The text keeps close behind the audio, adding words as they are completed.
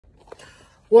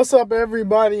What's up,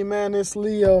 everybody, man? It's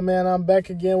Leo, man. I'm back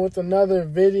again with another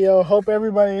video. Hope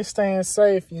everybody is staying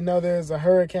safe. You know, there's a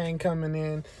hurricane coming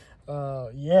in.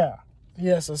 Yeah,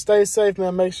 so stay safe,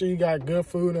 man. Make sure you got good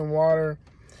food and water.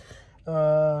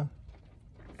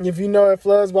 If you know it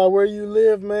floods by where you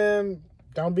live, man,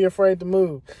 don't be afraid to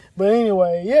move. But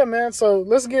anyway, yeah, man, so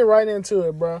let's get right into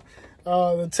it, bro.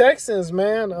 The Texans,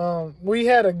 man, we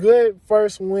had a good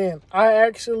first win.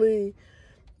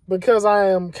 Because I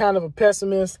am kind of a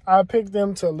pessimist, I picked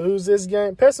them to lose this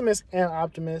game. Pessimist and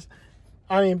optimist.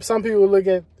 I mean, some people look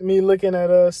at me looking at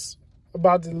us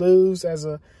about to lose as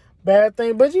a bad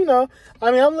thing. But, you know,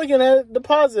 I mean, I'm looking at the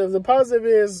positive. The positive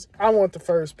is I want the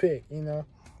first pick, you know.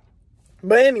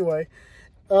 But anyway,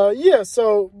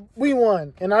 so we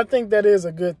won. And I think that is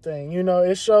a good thing. You know,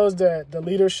 it shows that the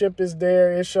leadership is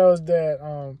there. It shows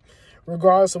that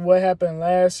regardless of what happened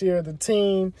last year, the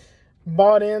team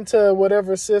bought into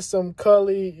whatever system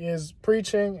Cully is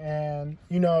preaching, and,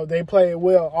 you know, they played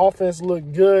well. Offense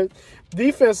looked good.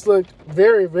 Defense looked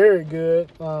very, very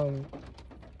good.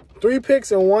 3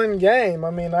 picks in one game.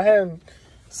 I mean, I hadn't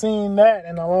seen that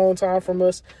in a long time from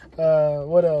us.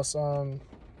 What else?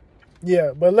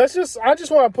 But I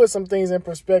just want to put some things in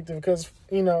perspective because,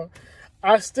 you know,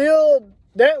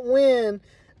 that win,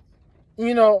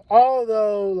 you know,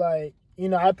 although, like, you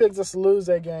know, I picked us to lose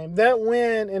that game. That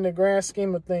win, in the grand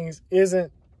scheme of things,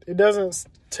 doesn't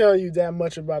tell you that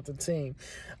much about the team.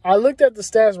 I looked at the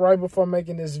stats right before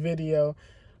making this video.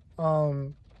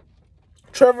 Trevor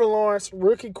Lawrence,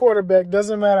 rookie quarterback,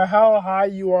 doesn't matter how high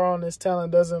you are on his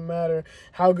talent, doesn't matter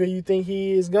how good you think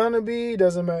he is going to be,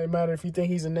 doesn't matter if you think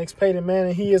he's the next Peyton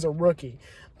Manning, he is a rookie.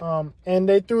 And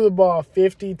they threw the ball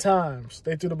 50 times.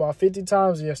 They threw the ball 50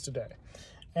 times yesterday.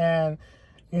 And,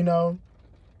 you know,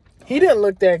 he didn't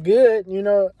look that good, you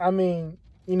know. I mean,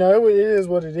 you know, it is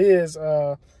what it is.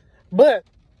 But,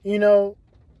 you know,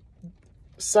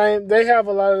 they have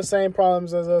a lot of the same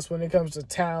problems as us when it comes to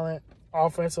talent,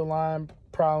 offensive line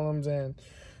problems, and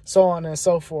so on and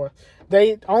so forth.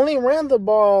 They only ran the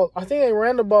ball, I think they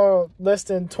ran the ball less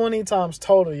than 20 times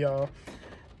total, y'all.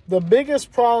 The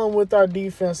biggest problem with our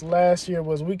defense last year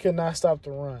was we could not stop the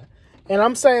run. And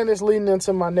I'm saying this leading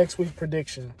into my next week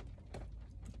prediction.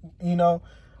 You know,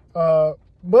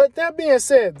 but that being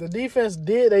said, the defense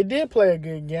did play a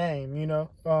good game, you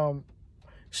know.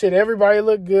 Everybody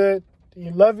looked good.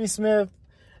 Lovie Smith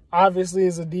obviously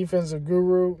is a defensive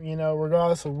guru, you know,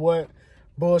 regardless of what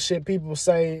bullshit people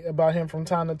say about him from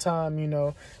time to time, you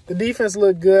know. The defense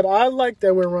looked good. I like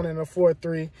that we're running a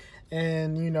 4-3,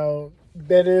 and, you know,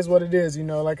 that is what it is, you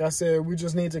know. Like I said, we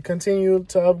just need to continue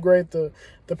to upgrade the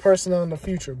personnel in the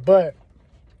future. But,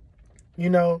 you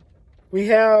know, we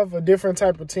have a different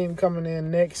type of team coming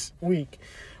in next week.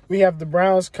 We have the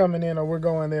Browns coming in, or we're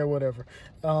going there, whatever.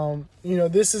 You know,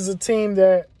 this is a team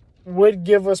that would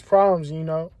give us problems, you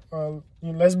know.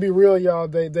 Let's be real, y'all.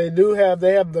 They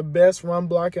have the best run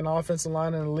blocking offensive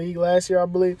line in the league last year, I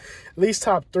believe. At least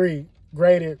top 3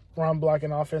 graded run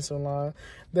blocking offensive line.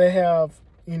 They have,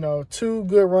 you know, 2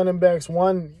 good running backs.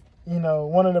 One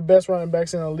of the best running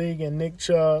backs in the league in Nick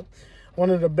Chubb. One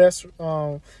of the best,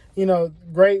 you know,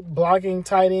 great blocking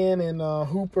tight end in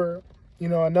Hooper. You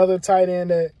know, another tight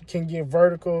end that can get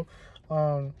vertical,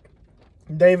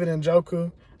 David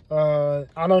Njoku.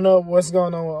 I don't know what's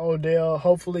going on with Odell.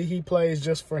 Hopefully he plays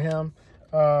just for him.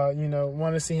 You know,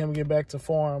 want to see him get back to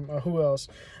form. Who else?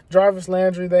 Jarvis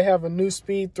Landry. They have a new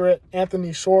speed threat,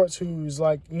 Anthony Schwartz, who's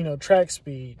like, you know, track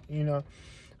speed, you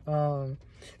know.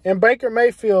 And Baker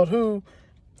Mayfield, who,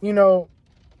 you know,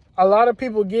 a lot of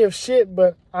people give shit,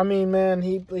 but, I mean, man,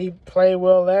 he played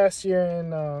well last year,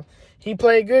 and he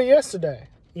played good yesterday,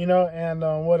 you know. And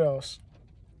what else?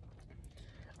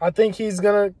 I think he's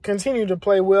going to continue to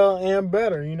play well and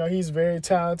better. You know, he's very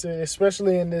talented,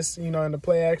 especially in this, you know, in the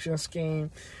play-action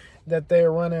scheme that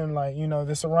they're running, like, you know,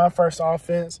 this run-first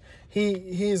offense.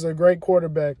 He's a great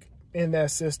quarterback in that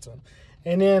system.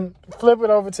 And then flip it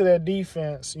over to their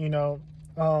defense, you know.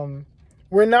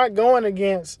 We're not going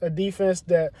against a defense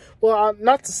that, well,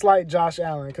 not to slight Josh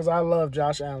Allen, because I love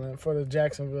Josh Allen for the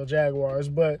Jacksonville Jaguars,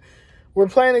 but we're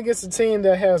playing against a team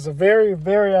that has a very,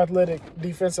 very athletic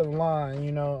defensive line,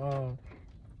 you know.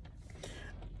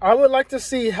 I would like to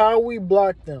see how we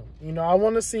block them. You know, I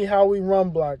want to see how we run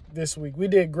block this week. We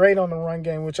did great on the run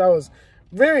game, which I was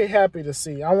very happy to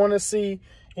see. I want to see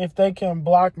if they can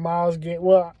block Myles Garrett.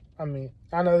 Well, I mean,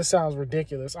 I know this sounds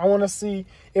ridiculous. I want to see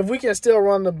if we can still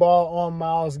run the ball on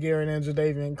Myles Garrett and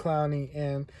Jadeveon Clowney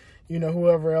and, you know,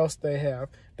 whoever else they have.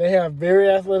 They have very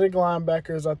athletic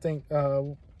linebackers. I think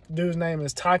dude's name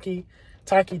is Taki,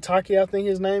 I think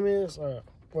his name is.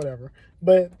 Whatever.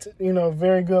 but,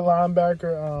 very good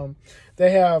linebacker.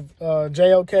 They have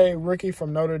JOK, rookie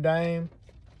from Notre Dame.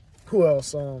 Who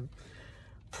else?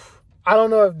 I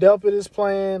don't know if Delpit is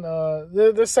playing.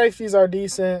 The safeties are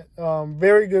decent.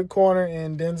 Very good corner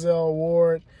in Denzel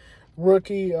Ward,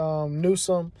 rookie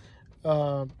Newsome,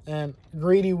 and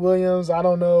Greedy Williams. I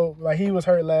don't know. Like, he was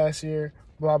hurt last year,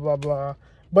 blah, blah, blah.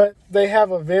 But they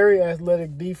have a very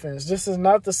athletic defense. This is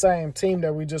not the same team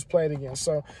that we just played against.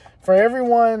 So, for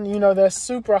everyone, that's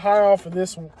super high off of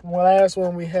this last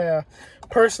one we have,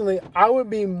 personally, I would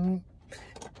be,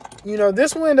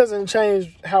 this win doesn't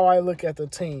change how I look at the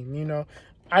team.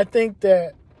 I think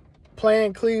that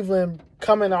playing Cleveland,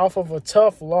 coming off of a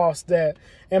tough loss that,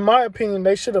 in my opinion,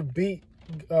 they should have beat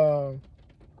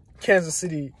Kansas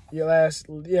City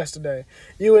yesterday.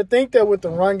 You would think that with the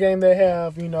run game they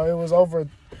have, it was over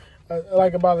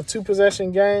like about a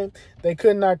 2-possession game. They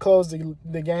could not close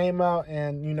the game out,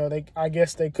 and I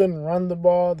guess they couldn't run the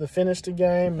ball to finish the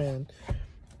game, and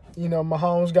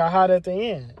Mahomes got hot at the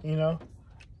end. Him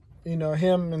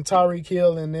and Tyreek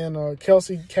Hill, and then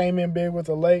Kelsey came in big with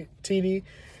a late TD.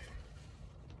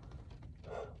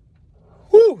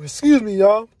 Whew, excuse me,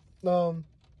 y'all.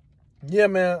 Yeah,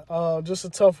 man, just a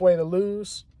tough way to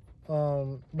lose,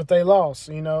 but they lost.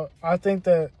 I think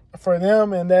that for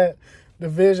them and that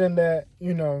division that,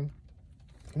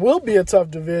 will be a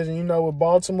tough division, with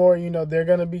Baltimore, they're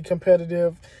going to be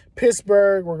competitive.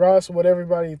 Pittsburgh, regardless of what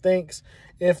everybody thinks,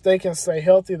 if they can stay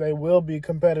healthy, they will be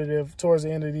competitive towards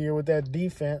the end of the year with that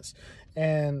defense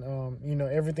and,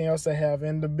 everything else they have.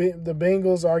 And the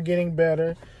Bengals are getting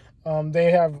better.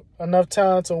 They have enough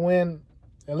talent to win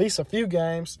at least a few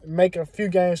games, make a few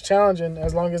games challenging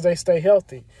as long as they stay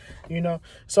healthy,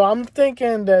 So I'm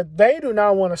thinking that they do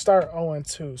not want to start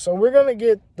 0-2. So we're going to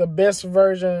get the best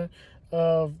version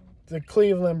of the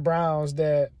Cleveland Browns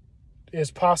that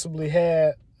is possibly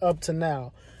had up to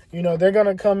now. They're going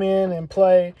to come in and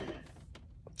play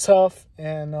tough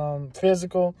and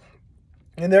physical,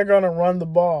 and they're going to run the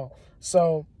ball.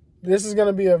 So this is going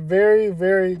to be a very,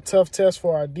 very tough test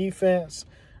for our defense.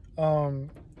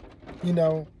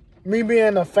 Me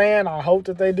being a fan, I hope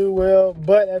that they do well.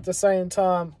 But at the same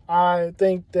time, I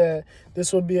think that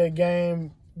this will be a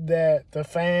game that the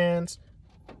fans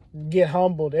get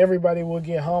humbled. Everybody will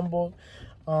get humbled.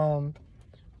 I'm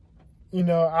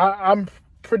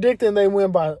predicting they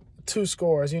win by 2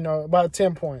 scores, about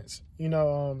 10 points,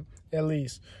 at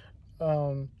least.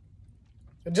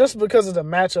 Just because of the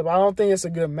matchup, I don't think it's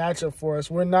a good matchup for us.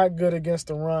 We're not good against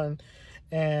the run,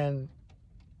 and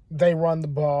they run the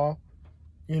ball.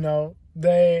 And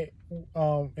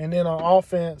then on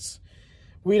offense,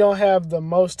 we don't have the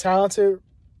most talented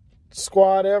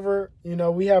squad ever.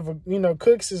 We have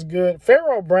Cooks is good.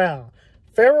 Pharaoh Brown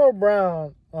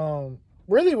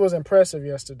really was impressive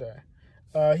yesterday.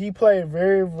 He played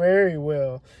very, very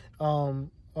well.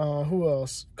 Who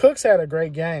else? Cooks had a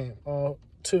great game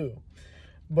too.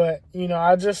 But,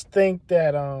 I just think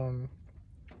that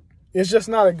it's just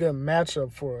not a good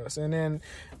matchup for us. And then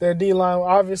their D-line,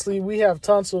 obviously, we have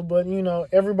Tunsil, but,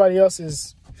 everybody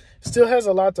else still has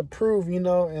a lot to prove,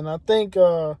 And I think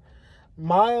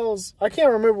Miles, I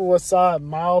can't remember what side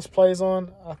Miles plays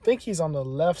on. I think he's on the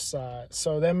left side.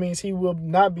 So that means he will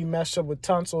not be matched up with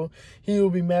Tunsil. He will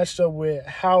be matched up with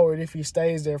Howard if he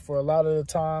stays there for a lot of the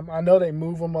time. I know they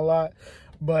move him a lot,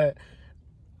 but,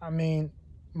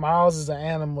 Miles is an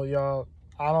animal, y'all.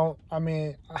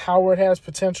 Howard has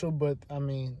potential, but,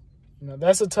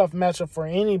 that's a tough matchup for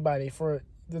anybody, for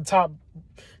the top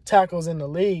tackles in the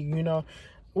league,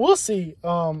 We'll see.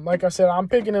 Like I said, I'm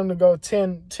picking them to go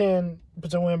 10 to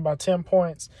win by 10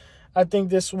 points. I think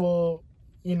this will,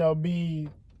 be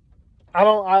 –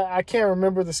 I can't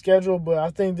remember the schedule, but I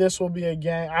think this will be a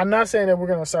game. I'm not saying that we're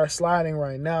going to start sliding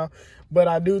right now, but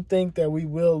I do think that we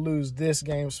will lose this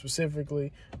game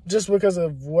specifically just because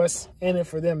of what's in it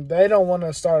for them. They don't want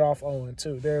to start off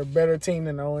 0-2. They're a better team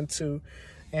than 0-2.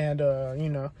 And,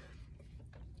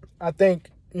 I think,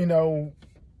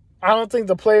 I don't think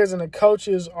the players and the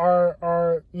coaches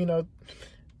are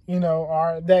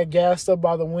that gassed up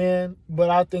by the win, but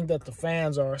I think that the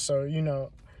fans are. So,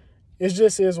 it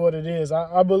just is what it is.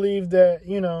 I believe that,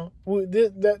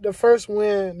 that the first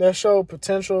win that showed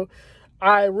potential.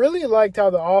 I really liked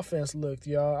how the offense looked,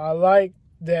 y'all. I liked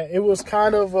that it was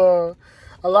kind of a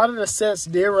lot of the sets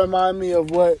did remind me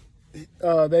of what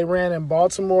they ran in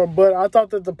Baltimore, but I thought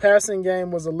that the passing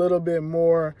game was a little bit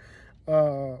more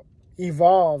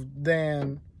evolved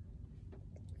than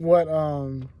what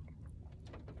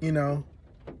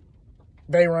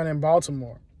they run in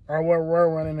Baltimore, or what we're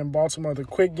running in Baltimore. The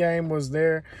quick game was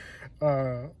there.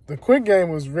 The quick game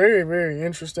was very, very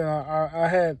interesting. I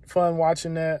had fun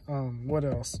watching that. What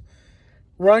else?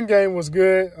 Run game was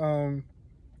good.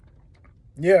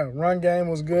 Yeah, run game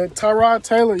was good. Tyrod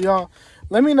Taylor, y'all.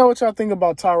 Let me know what y'all think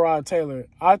about Tyrod Taylor.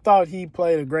 I thought he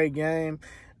played a great game.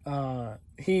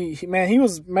 He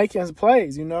was making his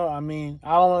plays, you know. I mean,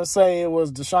 I don't want to say it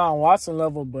was Deshaun Watson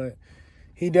level, but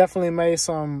he definitely made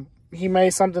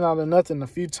something out of nothing a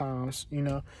few times, you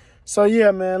know. So, yeah,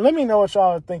 man, let me know what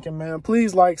y'all are thinking, man.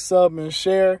 Please like, sub, and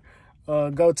share.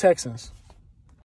 Go Texans.